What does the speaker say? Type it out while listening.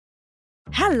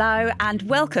Hello and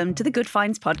welcome to the Good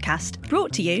Finds podcast,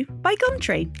 brought to you by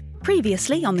Gumtree.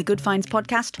 Previously on the Good Finds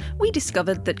podcast, we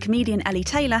discovered that comedian Ellie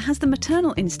Taylor has the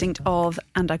maternal instinct of,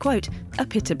 and I quote, a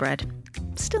pita bread.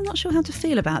 Still not sure how to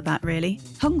feel about that, really.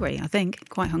 Hungry, I think.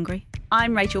 Quite hungry.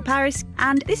 I'm Rachel Paris,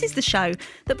 and this is the show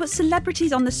that puts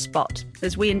celebrities on the spot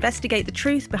as we investigate the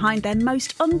truth behind their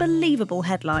most unbelievable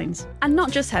headlines. And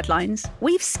not just headlines.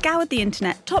 We've scoured the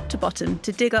internet top to bottom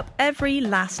to dig up every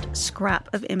last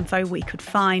scrap of info we could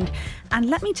find. And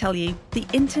let me tell you, the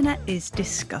internet is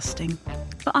disgusting.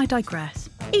 But I digress.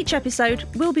 Each episode,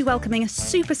 we'll be welcoming a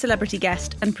super celebrity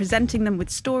guest and presenting them with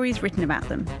stories written about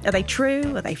them. Are they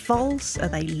true? Are they false? Are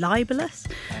they libelous?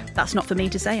 That's not for me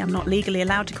to say. I'm not legally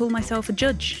allowed to call myself a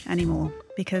judge anymore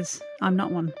because I'm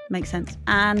not one. Makes sense.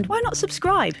 And why not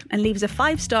subscribe and leave us a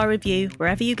 5-star review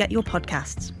wherever you get your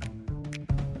podcasts?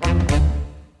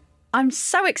 I'm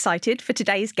so excited for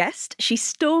today's guest. She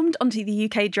stormed onto the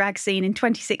UK drag scene in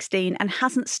 2016 and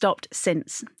hasn't stopped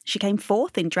since. She came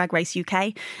fourth in Drag Race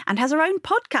UK and has her own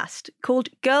podcast called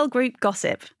Girl Group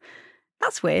Gossip.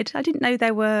 That's weird. I didn't know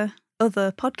there were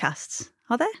other podcasts.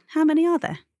 Are there? How many are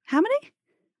there? How many?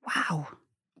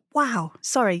 Wow.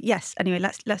 Sorry. Yes. Anyway,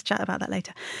 let's chat about that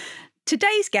later.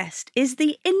 Today's guest is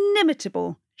the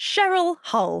inimitable Cheryl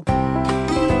Hull.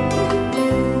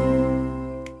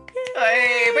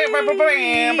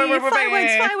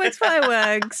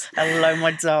 Fireworks. Hello,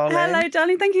 my darling. Hello,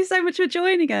 darling. Thank you so much for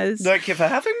joining us. Thank you for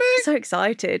having me. So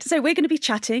excited. So we're going to be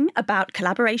chatting about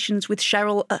collaborations with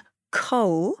Cheryl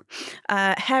Cole,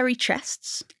 Hairy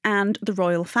Chests and the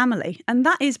Royal Family. And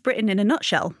that is Britain in a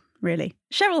nutshell, really.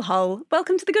 Cheryl Hull,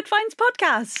 welcome to the Good Finds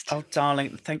podcast. Oh,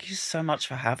 darling, thank you so much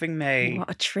for having me. What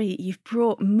a treat. You've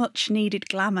brought much needed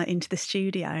glamour into the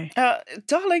studio.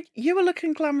 Darling, you were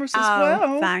looking glamorous as Oh,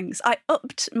 well. thanks. I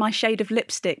upped my shade of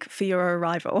lipstick for your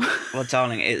arrival. Well,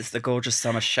 darling, it's the gorgeous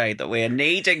summer shade that we are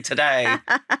needing today.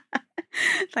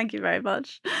 Thank you very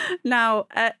much. Now,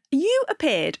 you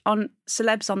appeared on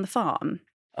Celebs on the Farm.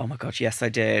 Oh my God, yes, I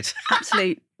did.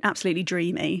 Absolutely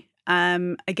dreamy.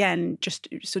 Again, just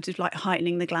sort of like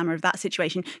heightening the glamour of that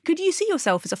situation. Could you see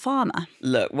yourself as a farmer?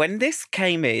 Look, when this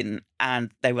came in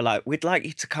and they were like, we'd like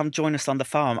you to come join us on the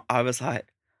farm, I was like,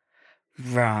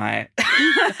 right.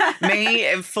 Me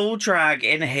in full drag,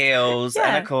 in heels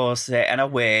and a corset and a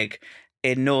wig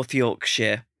in North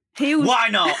Yorkshire. Heels. Why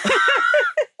not?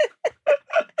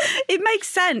 It makes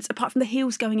sense, apart from the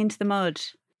heels going into the mud.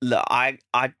 Look, I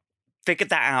figured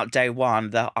that out day one,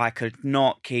 that I could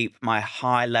not keep my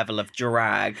high level of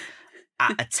drag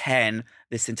at a 10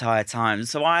 this entire time.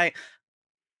 So I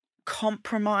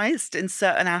compromised in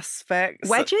certain aspects.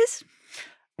 Wedges?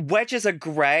 Wedges are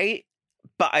great,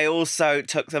 but I also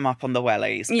took them up on the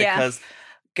wellies because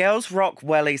girls rock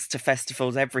wellies to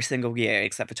festivals every single year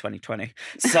except for 2020.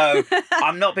 So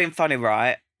I'm not being funny,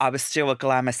 right? I was still a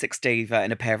glamour six diva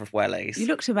in a pair of wellies. You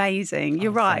looked amazing.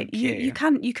 You're right. Thank you.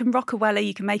 You can rock a wellie.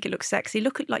 You can make it look sexy.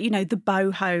 Look at, like, the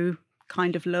boho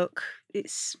kind of look.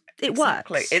 It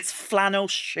Exactly. works. It's flannel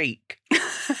chic.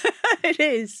 It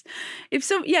is.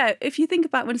 If you think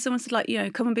about when someone said, like,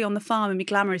 come and be on the farm and be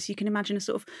glamorous, you can imagine a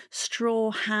sort of straw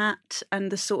hat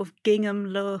and the sort of gingham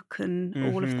look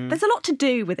and all of that. There's a lot to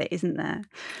do with it, isn't there?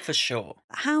 For sure.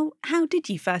 How did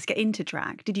you first get into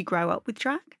drag? Did you grow up with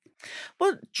drag?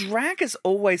 Well, drag has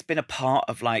always been a part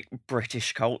of, like,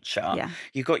 British culture. Yeah.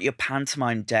 You got your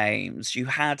pantomime dames. You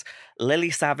had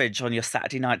Lily Savage on your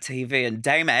Saturday night TV and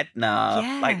Dame Edna.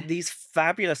 Yeah. Like, these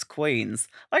fabulous queens.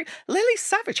 Like, Lily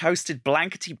Savage hosted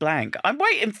Blankety Blank. I'm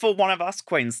waiting for one of us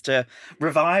queens to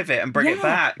revive it and bring it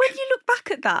back. When you look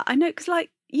back at that, I know, because, like,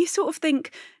 you sort of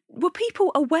think, were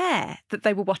people aware that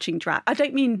they were watching drag? I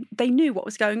don't mean they knew what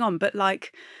was going on, but,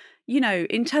 like,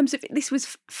 in terms of, this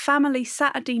was family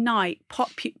Saturday night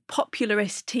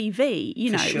popularist TV,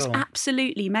 it was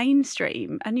absolutely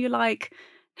mainstream. And you're like,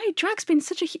 no, drag's been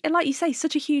like you say,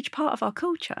 such a huge part of our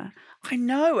culture. I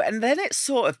know. And then it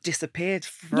sort of disappeared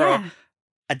for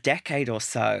a decade or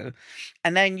so.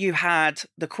 And then you had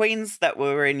the queens that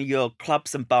were in your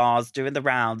clubs and bars doing the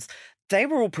rounds. They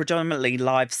were all predominantly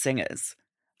live singers.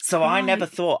 So I never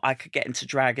thought I could get into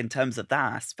drag in terms of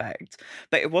that aspect.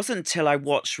 But it wasn't until I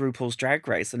watched RuPaul's Drag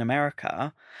Race in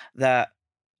America that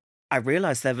I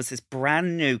realised there was this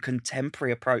brand new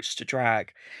contemporary approach to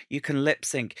drag. You can lip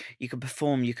sync, you can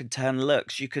perform, you can turn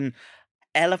looks, you can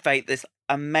elevate this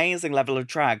amazing level of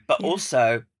drag, but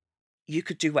also you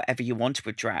could do whatever you wanted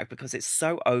with drag because it's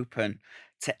so open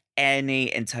to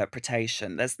any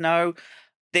interpretation. There's no,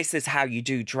 this is how you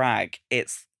do drag.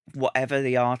 It's whatever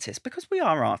the artist, because we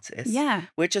are artists. Yeah.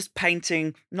 We're just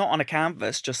painting, not on a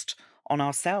canvas, just on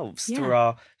ourselves through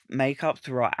our makeup,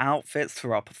 through our outfits,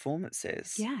 through our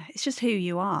performances. Yeah, it's just who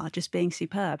you are, just being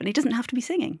superb. And it doesn't have to be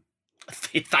singing.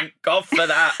 Thank God for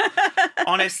that.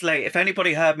 Honestly, if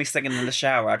anybody heard me singing in the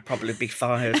shower, I'd probably be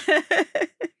fired.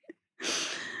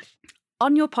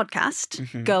 On your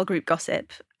podcast, Girl Group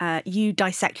Gossip, you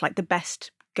dissect like the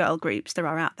best girl groups there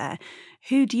are out there.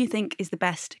 Who do you think is the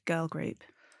best girl group?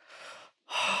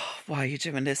 Why are you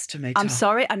doing this to me, I'm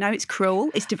sorry. I know it's cruel.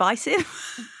 It's divisive.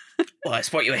 Well,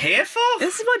 it's what you're here for.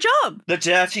 This is my job. The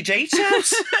dirty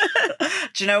details.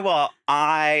 Do you know what?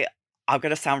 I'm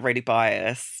going to sound really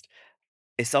biased.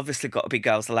 It's obviously got to be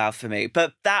Girls Aloud for me.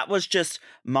 But that was just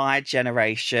my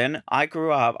generation. I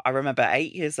grew up, I remember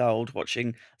 8 years old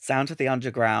watching Sound of the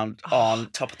Underground on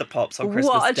Top of the Pops on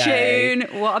Christmas Day. What a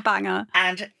tune. What a banger.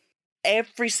 And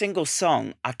every single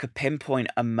song, I could pinpoint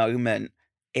a moment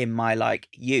in my like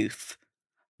youth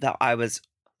that I was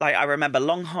like, I remember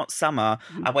Long Hot Summer.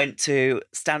 I went to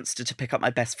Stansted to pick up my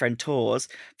best friend Tors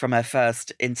from her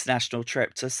first international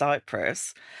trip to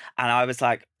Cyprus. And I was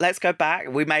like, let's go back.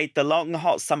 We made the Long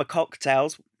Hot Summer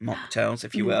mocktails,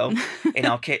 if you will, in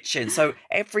our kitchen. So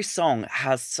every song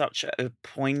has such a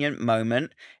poignant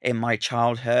moment in my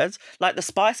childhood. Like the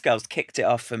Spice Girls kicked it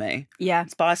off for me. Yeah.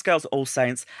 Spice Girls, All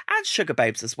Saints, and Sugar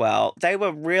Babes as well. They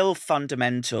were real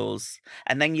fundamentals.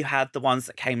 And then you had the ones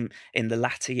that came in the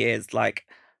latter years, like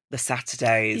the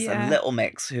Saturdays and Little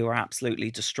Mix, who are absolutely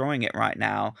destroying it right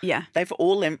now. Yeah. They've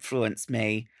all influenced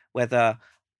me, whether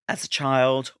as a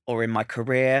child or in my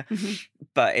career,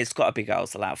 but it's got to be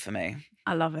Girls Aloud for me.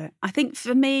 I love it. I think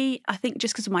for me,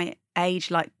 just because of my age,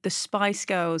 like the Spice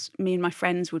Girls, me and my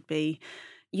friends would be,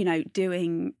 you know,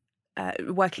 doing,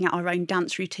 working out our own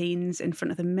dance routines in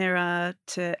front of the mirror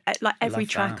to like every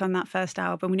track on that first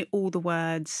album. We knew all the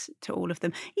words to all of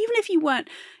them. Even if you weren't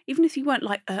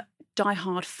like a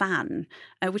diehard fan,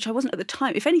 which I wasn't at the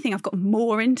time. If anything, I've got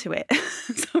more into it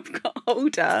as I've got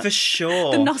older. For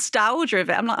sure. The nostalgia of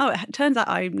it. I'm like, oh, it turns out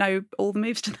I know all the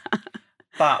moves to that.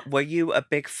 But were you a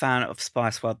big fan of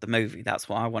Spice World, the movie? That's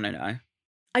what I want to know.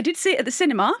 I did see it at the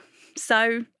cinema,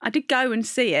 so I did go and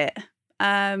see it.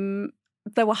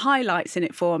 There were highlights in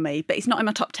it for me, but it's not in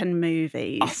my top 10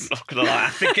 movies. I'm not going to lie, I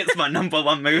think it's my number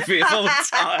one movie of all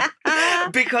time.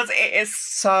 Because it is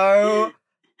so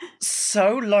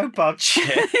low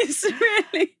budget. It's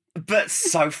really... But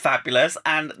so fabulous.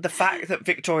 And the fact that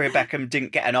Victoria Beckham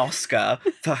didn't get an Oscar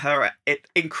for her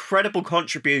incredible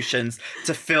contributions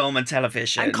to film and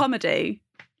television. And comedy.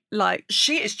 Like,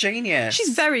 she is genius. She's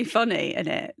very funny in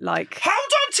it. Like, hold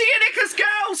on to your knickers,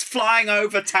 girls! Flying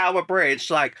over Tower Bridge.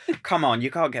 Like, come on,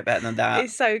 you can't get better than that.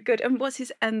 It's so good.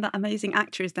 And that amazing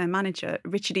actor is their manager,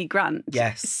 Richard E. Grant.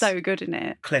 Yes. So good in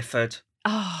it. Clifford.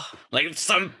 Oh. Leave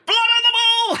some blood on the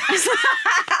wall!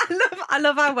 I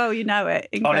love how well you know it.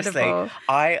 Incredible.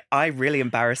 Honestly, I really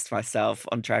embarrassed myself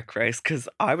on Drag Race because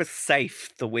I was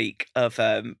safe the week of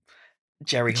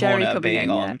Jerry Horner being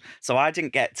on. Yeah. So I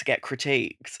didn't get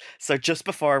critiques. So just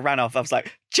before I ran off, I was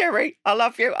like, Jerry, I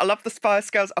love you. I love the Spice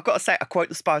Girls. I've got to say, I quote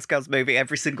the Spice Girls movie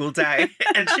every single day.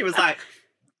 And she was like,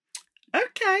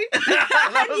 okay.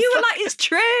 And you were like, it's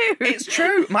true. It's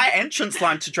true. My entrance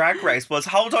line to Drag Race was,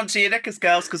 hold on to your knickers,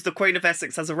 girls, because the Queen of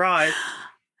Essex has arrived.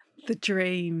 The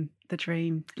dream.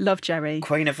 Love Jerry.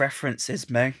 Queen of references,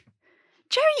 me.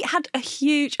 Jerry had a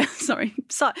huge,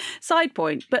 side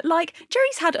point, but like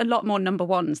Jerry's had a lot more number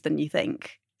ones than you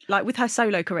think, like with her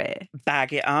solo career.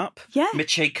 Bag It Up. Yeah.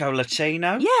 Michiko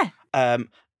Latino. Yeah.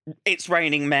 It's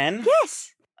Raining Men.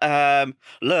 Yes.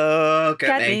 Look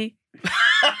at me.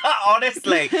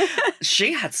 Honestly,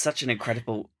 she had such an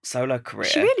incredible solo career.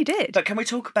 She really did. But can we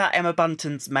talk about Emma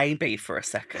Bunton's Maybe for a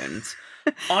second?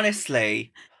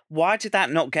 Honestly, why did that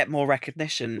not get more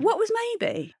recognition? What was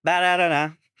Maybe?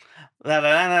 Da-da-da-da.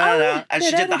 Da-da-da-da-da. And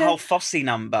she did the whole Fosse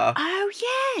number. Oh,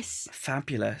 yes.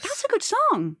 Fabulous. That's a good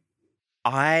song.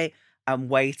 I am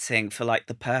waiting for like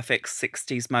the perfect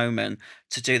 60s moment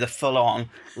to do the full-on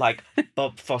like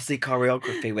Bob Fosse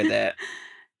choreography with it.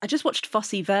 I just watched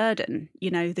Fosse Verdon,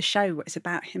 you know, the show where it's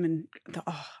about him, and I thought,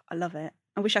 oh, I love it.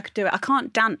 I wish I could do it. I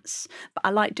can't dance, but I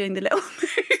like doing the little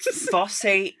moves.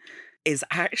 Fosse is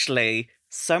actually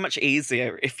so much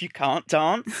easier if you can't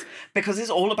dance because it's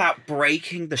all about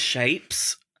breaking the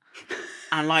shapes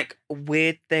and like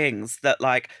weird things that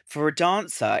like for a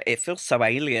dancer it feels so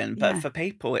alien, but for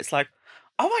people it's like,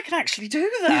 oh, I can actually do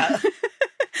that.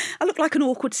 I look like an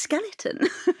awkward skeleton.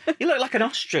 You look like an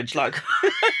ostrich, like.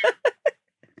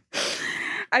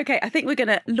 Okay, I think we're going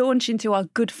to launch into our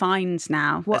good finds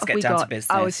now. What have we got? To business.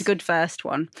 Oh, it's a good first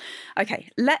one. Okay,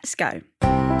 let's go.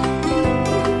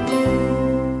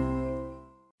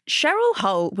 Cheryl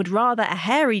Hole would rather a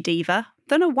hairy diva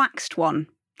than a waxed one.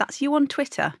 That's you on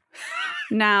Twitter.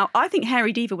 Now, I think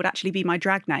Hairy Diva would actually be my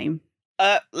drag name.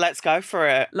 Let's go for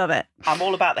it. Love it. I'm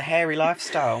all about the hairy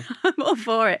lifestyle. I'm all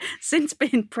for it. Since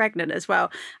being pregnant as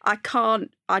well, I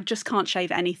just can't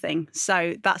shave anything.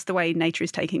 So that's the way nature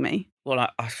is taking me. Well,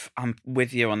 I'm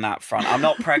with you on that front. I'm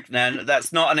not pregnant.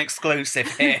 That's not an exclusive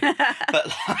here. But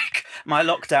like my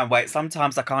lockdown weight,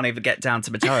 sometimes I can't even get down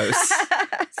to my toes.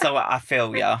 So I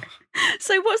feel ya.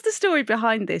 So what's the story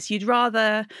behind this? You'd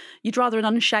rather an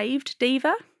unshaved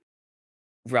diva?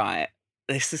 Right.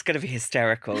 This is going to be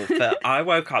hysterical, but I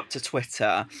woke up to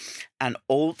Twitter and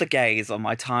all the gays on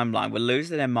my timeline were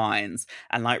losing their minds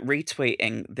and like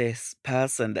retweeting this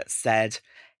person that said,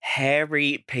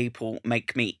 hairy people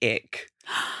make me ick.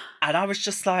 And I was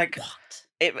just like,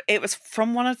 what? It was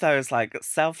from one of those like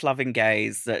self-loving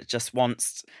gays that just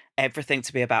wants everything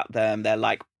to be about them. They're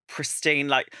like pristine.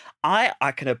 Like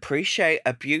I can appreciate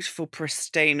a beautiful,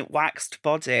 pristine, waxed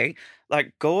body.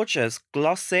 Like gorgeous,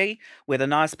 glossy, with a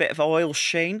nice bit of oil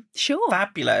sheen. Sure.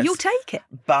 Fabulous. You'll take it.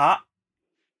 But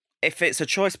if it's a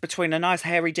choice between a nice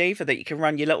hairy diva that you can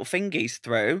run your little fingies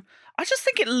through, I just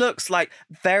think it looks like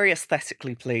very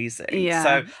aesthetically pleasing. Yeah.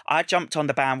 So I jumped on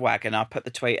the bandwagon. I put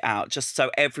the tweet out just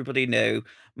so everybody knew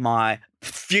my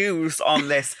views on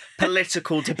this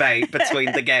political debate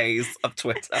between the gays of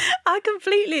Twitter. I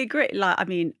completely agree. Like, I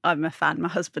mean, I'm a fan. My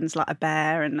husband's like a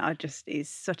bear and he's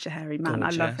such a hairy man.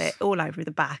 Gorgeous. I love it all over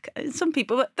the back. Some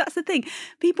people, but that's the thing.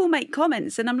 People make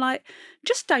comments and I'm like,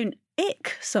 just don't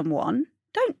ick someone.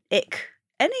 Don't ick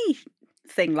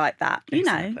anything like that. You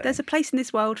know, there's a place in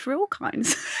this world for all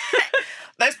kinds.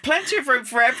 There's plenty of room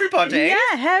for everybody.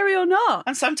 Yeah, hairy or not.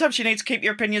 And sometimes you need to keep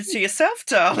your opinions to yourself,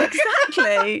 darling.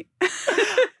 Exactly.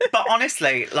 But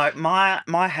honestly, like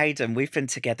my Hayden, we've been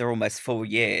together almost 4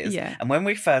 years. Yeah. And when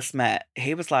we first met,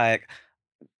 he was like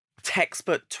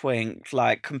textbook twink,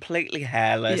 like completely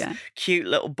hairless, cute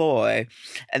little boy.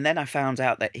 And then I found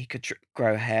out that he could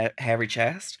grow hairy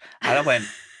chest. And I went,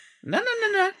 no.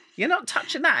 You're not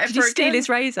touching that ever again. Did you steal his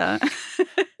razor?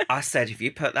 I said, if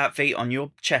you put that feet on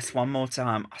your chest one more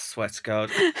time, I swear to God.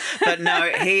 But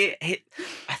no, he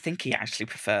I think he actually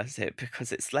prefers it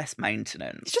because it's less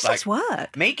maintenance. It's just less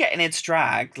work. Me getting into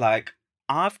drag, like,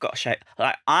 I've got shape.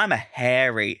 Like, I'm a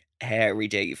hairy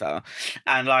diva.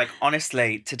 And, like,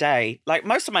 honestly, today, like,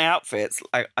 most of my outfits,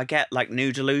 I get, like,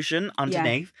 nude illusion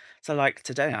underneath. Yeah. So, like,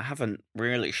 today I haven't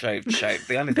really shaved shape.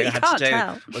 The only thing I had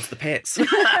to do was the pits.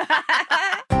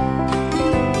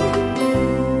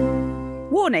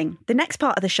 Warning, the next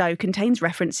part of the show contains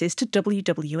references to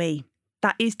WWE.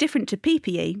 That is different to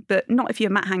PPE, but not if you're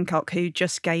Matt Hancock, who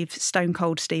just gave Stone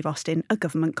Cold Steve Austin a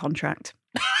government contract.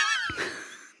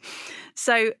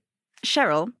 So,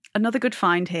 Cheryl, another good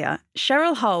find here.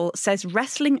 Cheryl Hull says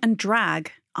wrestling and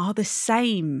drag are the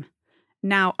same.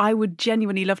 Now, I would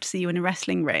genuinely love to see you in a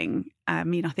wrestling ring. I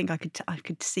mean, I think I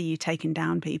could see you taking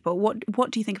down people. What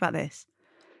do you think about this?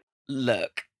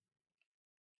 Look,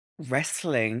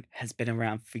 wrestling has been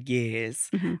around for years,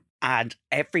 and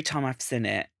every time I've seen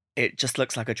it, it just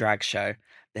looks like a drag show.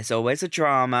 There's always a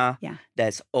drama,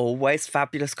 there's always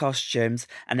fabulous costumes,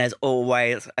 and there's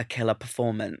always a killer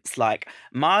performance. Like,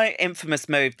 my infamous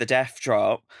move, the death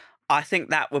drop, I think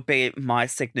that would be my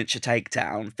signature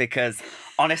takedown because,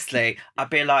 honestly, I'd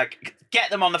be like, get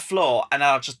them on the floor, and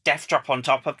I'll just death drop on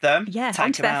top of them. Yeah,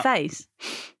 onto their face.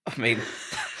 I mean,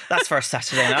 that's for a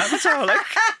Saturday night, darling.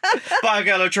 Buy a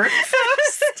girl a drink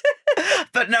first.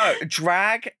 But no,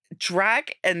 drag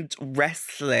and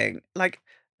wrestling, like,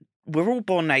 we're all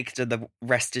born naked and the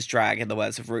rest is drag, in the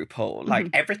words of RuPaul. Like,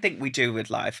 everything we do with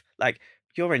life, like,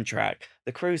 you're in drag,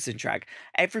 the crew's in drag.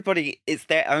 Everybody is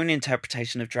their own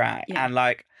interpretation of drag. Yeah. And,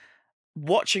 like,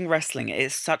 watching wrestling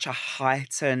is such a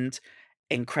heightened,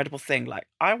 incredible thing. Like,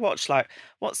 I watch, like,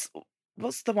 what's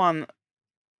the one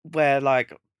where,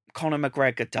 like, Conor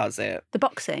McGregor does it? The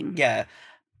boxing? Yeah.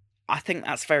 I think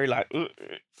that's very, like,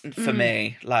 for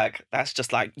me, like, that's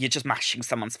just like, you're just mashing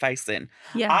someone's face in.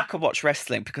 Yeah. I could watch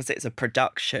wrestling because it's a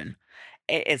production.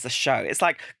 It is a show. It's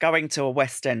like going to a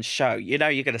West End show. You know,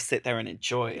 you're going to sit there and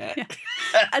enjoy it. Yeah.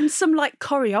 And some, like,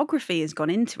 choreography has gone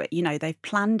into it. You know, they've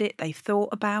planned it. They've thought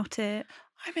about it.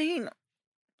 I mean,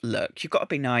 look, you've got to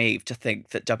be naive to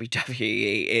think that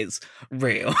WWE is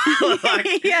real.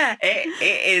 Like, yeah.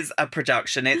 It is a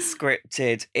production. It's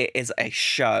scripted. It is a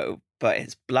show. But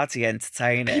it's bloody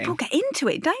entertaining. People get into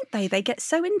it, don't they? They get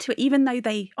so into it, even though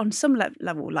they, on some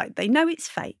level, like, they know it's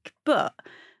fake. But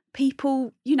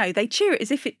people, you know, they cheer it as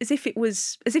if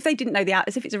they didn't know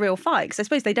as if it's a real fight. Because I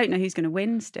suppose they don't know who's going to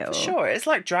win still. Sure, it's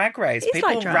like Drag Race.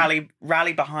 People like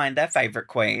rally behind their favourite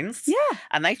queens. Yeah,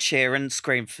 and they cheer and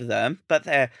scream for them, but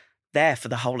they're there for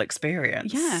the whole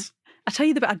experience. Yeah. I tell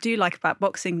you the bit I do like about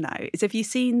boxing, though, is have you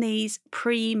seen these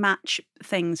pre-match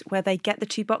things where they get the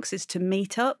two boxers to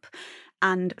meet up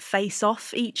and face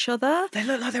off each other? They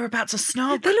look like they're about to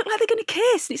snog. They look like they're going to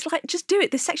kiss. And it's like, just do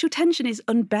it. The sexual tension is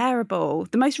unbearable.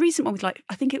 The most recent one was like,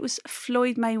 I think it was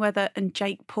Floyd Mayweather and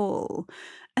Jake Paul.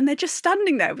 And they're just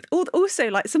standing there with also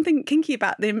like something kinky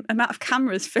about the amount of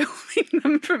cameras filming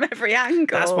them from every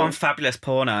angle. That's one fabulous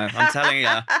porno, I'm telling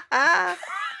you.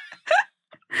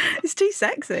 It's too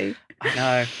sexy. I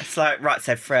know. It's like, right,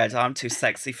 said Fred, I'm too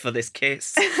sexy for this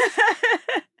kiss.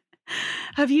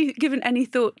 Have you given any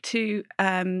thought to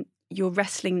your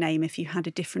wrestling name if you had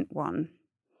a different one?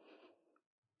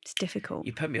 It's difficult.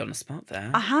 You put me on the spot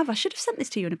there. I have. I should have sent this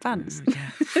to you in advance.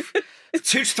 Yeah. 2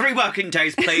 to 3 working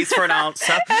days, please, for an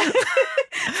answer.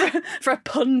 for a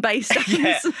pun-based answer.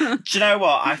 Yeah. Do you know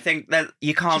what? I think that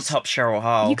you can't top Cheryl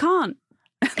Hole. You can't.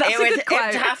 That's a good quote.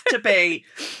 It'd have to be,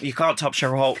 you can't top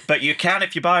Cheryl Hole, but you can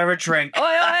if you buy her a drink. Oi,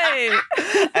 oi.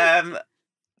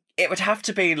 It would have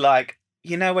to be like,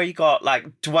 you know, where you got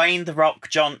like Dwayne The Rock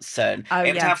Johnson. Oh,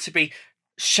 it would have to be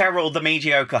Cheryl the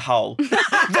Mediocre Hole. The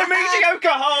Mediocre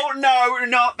Hole? No,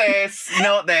 not this.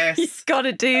 Not this. You've got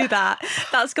to do that.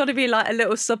 That's got to be like a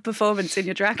little sub-performance in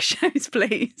your drag shows,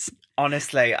 please.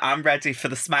 Honestly, I'm ready for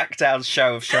the SmackDown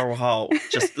show of Cheryl Hole,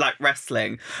 just like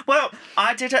wrestling. Well,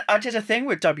 I did a thing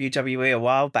with WWE a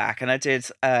while back, and I did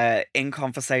In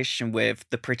Conversation with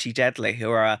the Pretty Deadly,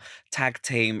 who are a tag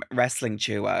team wrestling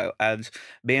duo, and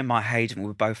me and my Hayden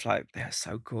were both like, they're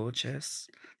so gorgeous.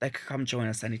 They could come join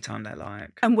us anytime they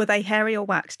like. And were they hairy or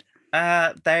waxed?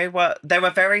 They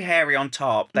were very hairy on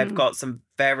top. They've got some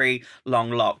very long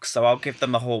locks, so I'll give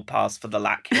them a hall pass for the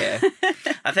lack here.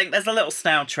 I think there's a little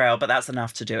snail trail, but that's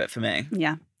enough to do it for me.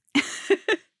 Yeah.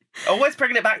 Always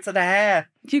bringing it back to the hair.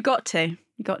 You got to.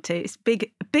 It's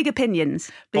big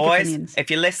opinions. Boys, opinions.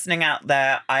 If you're listening out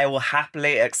there, I will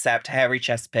happily accept hairy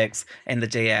chest pics in the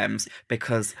DMs,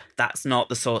 because that's not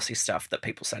the saucy stuff that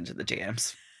people send in the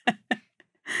DMs.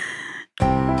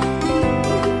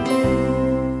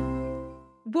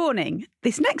 Warning,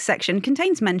 this next section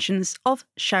contains mentions of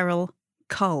Cheryl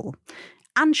Cole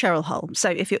and Cheryl Hole. So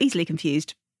if you're easily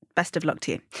confused, best of luck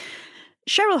to you.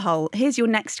 Cheryl Hole, here's your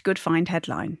next good find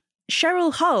headline.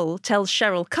 Cheryl Hole tells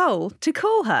Cheryl Cole to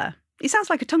call her. It sounds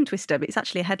like a tongue twister, but it's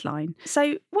actually a headline.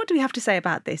 So what do we have to say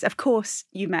about this? Of course,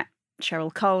 you met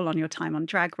Cheryl Cole on your time on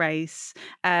Drag Race.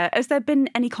 Has there been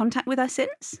any contact with her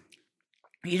since?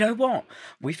 You know what?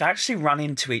 We've actually run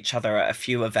into each other at a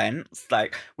few events.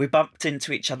 Like, we bumped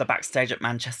into each other backstage at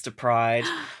Manchester Pride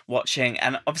watching,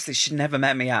 and obviously she'd never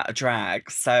met me out of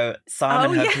drag. So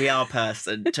Simon, her PR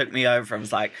person, took me over and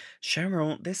was like,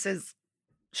 Cheryl, this is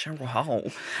Cheryl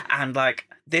Hole. And like,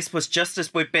 this was just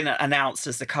as we'd been announced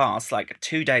as the cast, like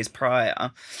 2 days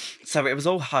prior. So it was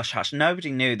all hush hush. Nobody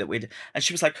knew that and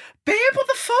she was like, babe, what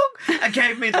the fuck? And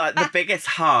gave me like the biggest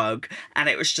hug. And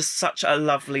it was just such a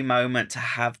lovely moment to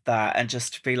have that, and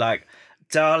just to be like,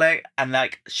 darling. And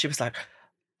like, she was like,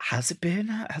 how's it been?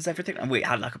 How's everything? And we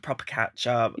had like a proper catch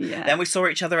up. Yeah. Then we saw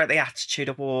each other at the Attitude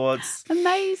Awards.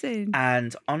 Amazing.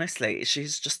 And honestly,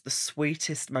 she's just the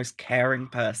sweetest, most caring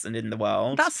person in the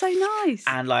world. That's so nice.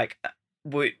 And like,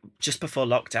 we just before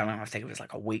lockdown, I think it was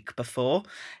like a week before,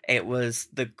 it was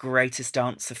the Greatest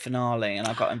Dancer finale, and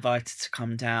I got invited to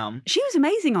come down. She was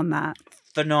amazing on that.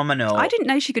 Phenomenal. I didn't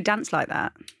know she could dance like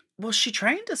that. Well, she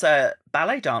trained as a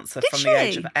ballet dancer from the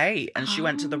age of 8, and she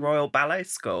went to the Royal Ballet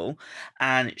School,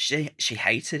 and she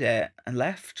hated it and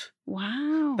left.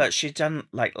 Wow. But she'd done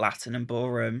like Latin and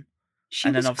ballroom. She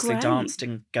and then was obviously great. danced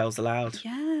in Girls Aloud.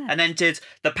 Yeah. And then did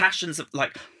the Passions of,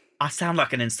 like, I sound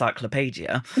like an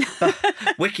encyclopedia, but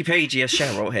Wikipedia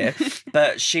Cheryl here.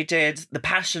 But she did the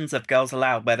Passions of Girls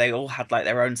Aloud, where they all had like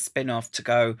their own spin-off to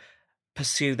go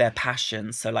pursue their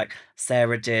passions. So like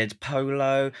Sarah did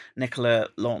Polo, Nicola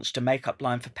launched a makeup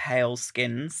line for pale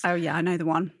skins. Oh yeah, I know the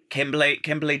one.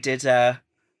 Kimberly did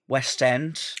West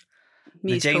End.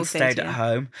 Musical Nadine stayed theatre, at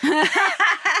home.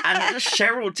 And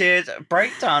Cheryl did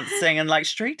breakdancing and like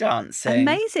street dancing.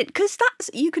 Amazing, because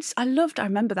I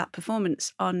remember that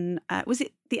performance on was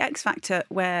it the X Factor,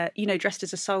 where, you know, dressed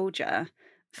as a soldier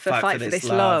for Fight for This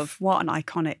Love. What an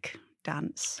iconic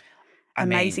dance.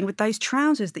 Amazing, with those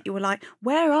trousers that you were like,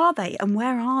 where are they and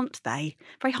where aren't they?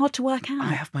 Very hard to work out.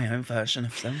 I have my own version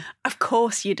of them. Of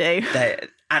course you do.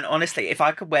 And honestly, if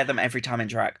I could wear them every time in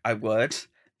drag, I would.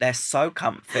 They're so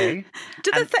comfy.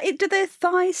 Do the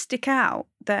thighs stick out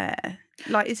there?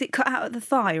 Like, is it cut out at the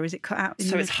thigh, or is it cut out?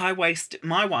 So it's high-waisted.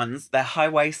 My ones, they're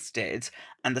high-waisted,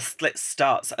 and the slit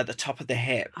starts at the top of the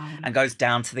hip and goes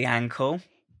down to the ankle.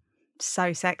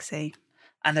 So sexy.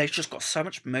 And they've just got so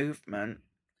much movement.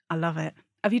 I love it.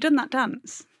 Have you done that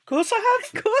dance? Of course I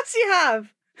have. Of course you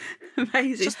have.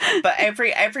 Amazing. But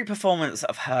every performance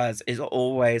of hers is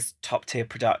always top tier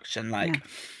production. Like,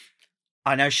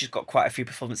 I know she's got quite a few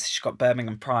performances. She's got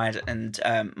Birmingham Pride and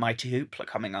Mighty Hoopla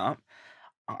coming up.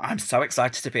 I'm so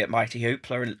excited to be at Mighty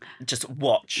Hoopla and just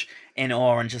watch in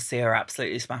awe and just see her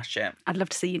absolutely smash it. I'd love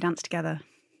to see you dance together.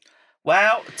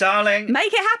 Well, darling.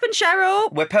 Make it happen,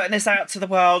 Cheryl. We're putting this out to the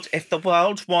world. If the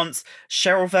world wants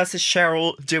Cheryl versus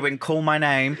Cheryl doing Call My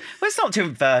Name, well, it's not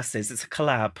doing verses, it's a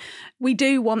collab. We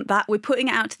do want that. We're putting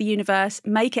it out to the universe.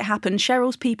 Make it happen.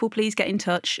 Cheryl's people, please get in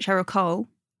touch. Cheryl Cole,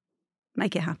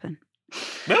 make it happen.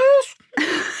 I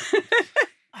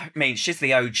mean, she's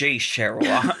the OG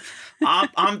Cheryl.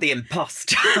 I'm the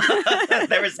imposter.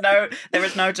 There is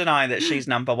no denying that she's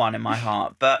number one in my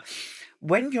heart. But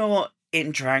when you're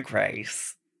in Drag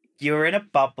Race, you're in a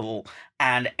bubble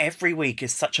and every week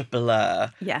is such a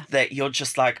blur that you're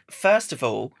just like, first of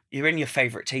all, you're in your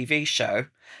favourite TV show.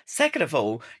 Second of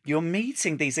all, you're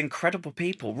meeting these incredible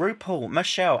people, RuPaul,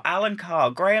 Michelle, Alan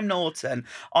Carr, Graham Norton,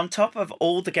 on top of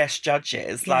all the guest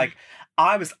judges. Yeah. Like,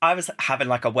 I was having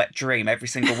like a wet dream every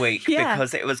single week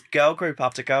because it was girl group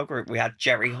after girl group. We had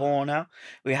Jerry Horner,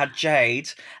 we had Jade,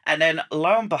 and then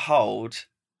lo and behold,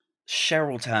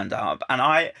 Cheryl turned up, and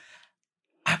I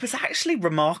was actually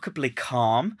remarkably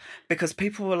calm because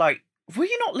people were like, were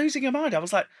you not losing your mind? I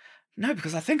was like, no,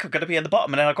 because I think I'm going to be in the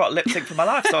bottom and then I've got a lip sync for my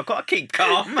life, so I've got to keep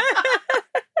calm.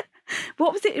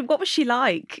 What was it? What was she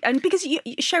like? And because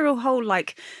Cheryl Hole,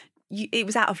 like, it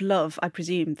was out of love, I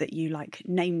presume, that you, like,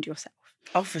 named yourself.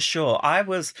 Oh, for sure. I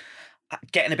was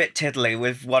getting a bit tiddly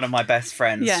with one of my best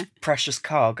friends, Precious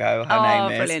Cargo, her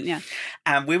name is. Oh, brilliant, yeah.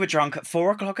 And we were drunk at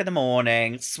 4:00 in the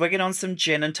morning, swigging on some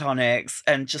gin and tonics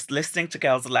and just listening to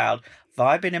Girls Aloud,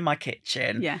 vibing in my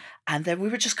kitchen. Yeah. And then we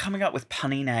were just coming up with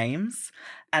punny names.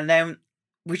 And then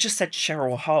we just said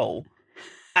Cheryl Hole.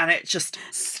 And it just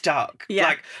stuck. Yeah.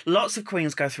 Like, lots of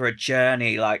queens go through a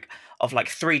journey, like, of, like,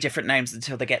 3 different names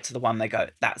until they get to the one they go,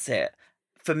 that's it.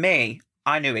 For me,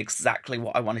 I knew exactly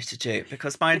what I wanted to do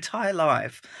because my entire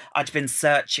life I'd been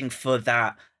searching for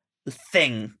that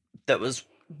thing that was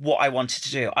what I wanted to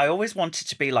do. I always wanted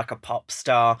to be like a pop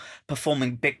star,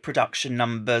 performing big production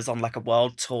numbers on like a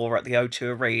world tour at the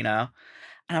O2 Arena.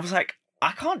 And I was like,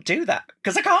 I can't do that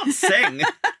because I can't sing.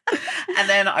 And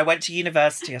then I went to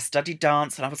university, I studied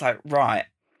dance, and I was like, right,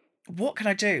 what can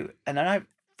I do? And then I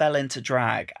fell into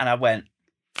drag and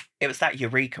it was that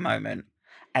eureka moment.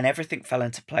 And everything fell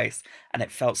into place and it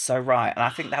felt so right. And I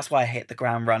think that's why I hit the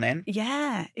ground running.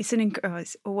 Yeah, it's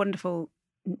it's a wonderful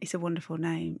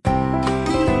name.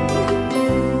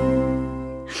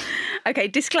 Okay,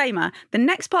 disclaimer. The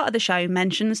next part of the show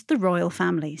mentions the royal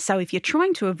family. So if you're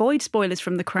trying to avoid spoilers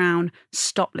from The Crown,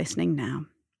 stop listening now.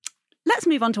 Let's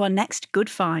move on to our next good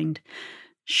find.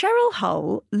 Cheryl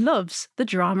Hole loves the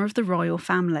drama of the royal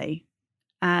family.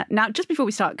 Now, just before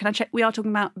we start, can I check? We are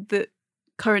talking about the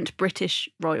current British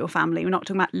royal family. We're not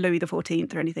talking about Louis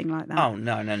XIV or anything like that. Oh,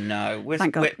 no.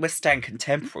 We're staying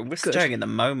contemporary. We're staying in the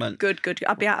moment. Good.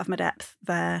 I'll be out of my depth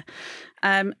there.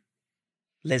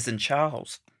 Liz and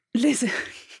Charles. Liz,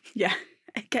 yeah,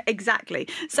 exactly.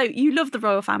 So you love the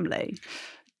royal family.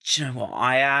 Do you know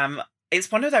what?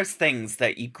 It's one of those things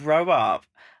that you grow up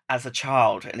as a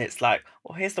child and it's like,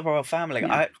 well, here's the royal family.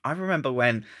 Yeah. I remember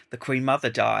when the Queen Mother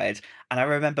died and I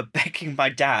remember begging my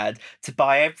dad to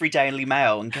buy every Daily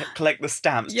Mail and collect the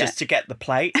stamps just to get the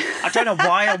plate. I don't know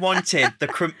why I wanted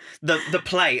the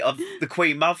plate of the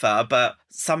Queen Mother, but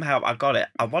somehow I got it.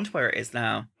 I wonder where it is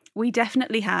now. We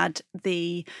definitely had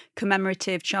the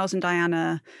commemorative Charles and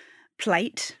Diana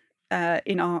plate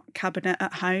in our cabinet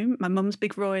at home. My mum's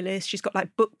big royalist. She's got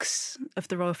like books of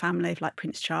the royal family, of like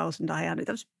Prince Charles and Diana.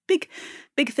 That was a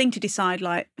big thing to decide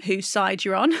like whose side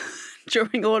you're on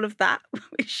during all of that,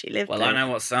 which she lived Well, in. I know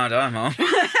what side I'm on.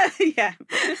 Yeah.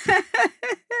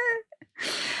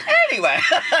 Anyway.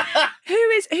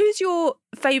 Who's your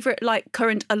favourite like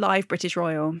current alive British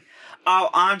royal?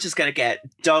 Oh, I'm just going to get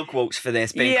dog walked for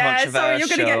this being controversial. Sorry, you're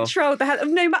going to get trolled.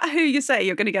 No matter who you say,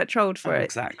 you're going to get trolled for it.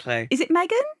 Exactly. Is it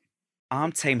Meghan?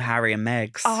 I'm team Harry and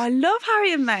Megs. Oh, I love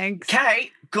Harry and Megs.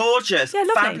 Kate, gorgeous,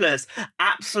 fabulous,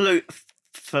 absolute,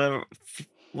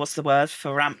 what's the word?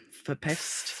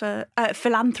 Philanthropist.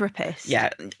 Yeah,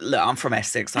 look, I'm from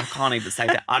Essex. I can't even say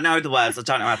that. I know the words, I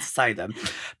don't know how to say them.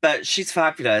 But she's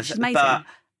fabulous. She's amazing.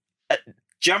 But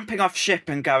jumping off ship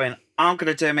and going, I'm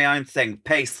going to do my own thing.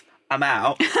 Peace. I'm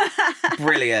out.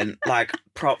 Brilliant. Like,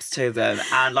 props to them.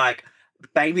 And like,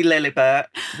 baby Lilibet,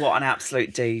 what an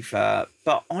absolute diva.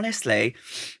 But honestly,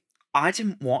 I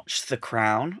didn't watch The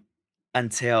Crown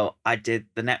until I did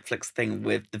the Netflix thing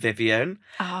with the Vivienne.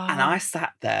 Oh. And I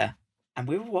sat there and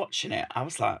we were watching it. I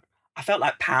was like, I felt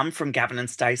like Pam from Gavin and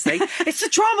Stacey. It's a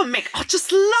drama, Mick. I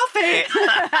just love it.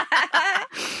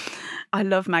 I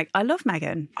love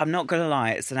Meghan. I'm not going to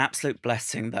lie. It's an absolute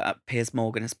blessing that Piers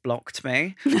Morgan has blocked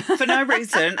me for no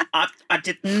reason. I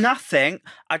did nothing.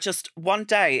 I just, one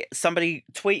day, somebody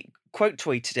quote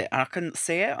tweeted it and I couldn't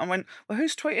see it. I went, well,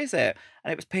 whose tweet is it?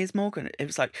 And it was Piers Morgan. It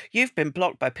was like, you've been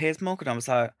blocked by Piers Morgan. I was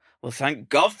like, well, thank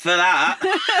God for that.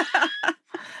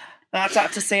 I don't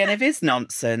have to see any of his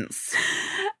nonsense.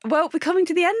 Well, we're coming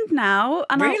to the end now.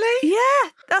 And really?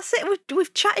 Yeah, that's it.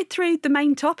 We've chatted through the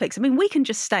main topics. I mean, we can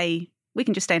just stay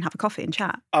and have a coffee and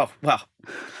chat. Oh, well,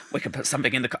 we can put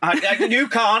something in the... You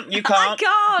can't. I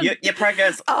can't. You're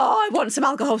preggers. Oh, I want some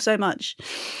alcohol so much.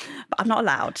 But I'm not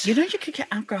allowed. You know you could get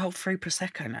alcohol-free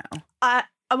Prosecco now.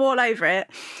 I'm all over it.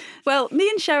 Well, me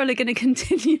and Cheryl are going to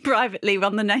continue privately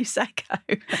on the No Secco.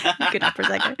 You could have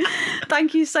Prosecco.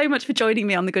 Thank you so much for joining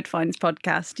me on the Good Finds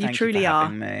podcast. You truly are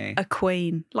a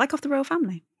queen, like of the royal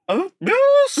family. Oh,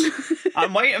 yes!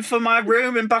 I'm waiting for my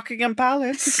room in Buckingham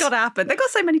Palace. It's got to happen. They've got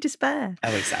so many to spare.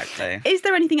 Oh, exactly. Is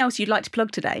there anything else you'd like to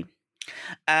plug today?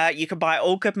 You can buy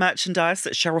all good merchandise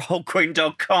at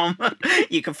CherylHallQueen.com.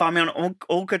 You can find me on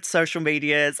all good social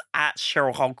medias at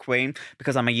CherylHallQueen,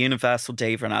 because I'm a universal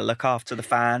diva and I look after the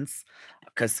fans,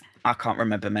 because I can't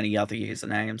remember many other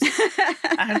usernames.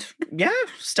 And yeah,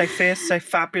 stay fierce, stay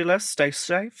fabulous, stay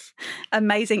safe.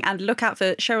 Amazing. And look out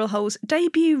for Cheryl Hall's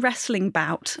debut wrestling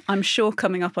bout, I'm sure,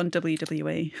 coming up on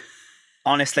WWE.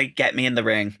 Honestly, get me in the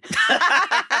ring.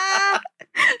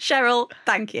 Cheryl,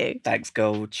 thank you. Thanks,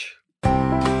 Gorge.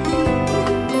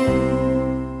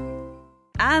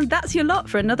 And that's your lot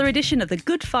for another edition of the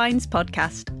Good Finds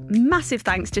podcast. Massive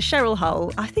thanks to Cheryl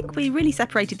Hall. I think we really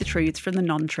separated the truths from the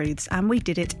non-truths, and we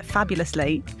did it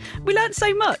fabulously. We learnt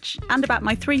so much, and about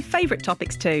my 3 favourite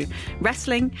topics too: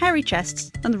 wrestling, hairy chests,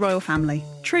 and the royal family.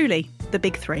 Truly, the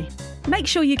big 3. Make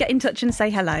sure you get in touch and say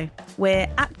hello. We're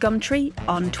at Gumtree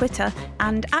on Twitter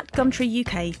and at Gumtree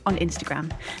UK on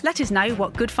Instagram. Let us know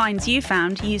what good finds you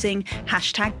found using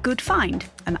 #GoodFind.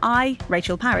 And I,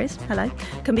 Rachel Paris, hello,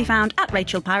 can be found at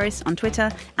Rachel Paris on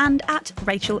Twitter and at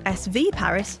Rachel SV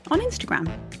Paris on Instagram.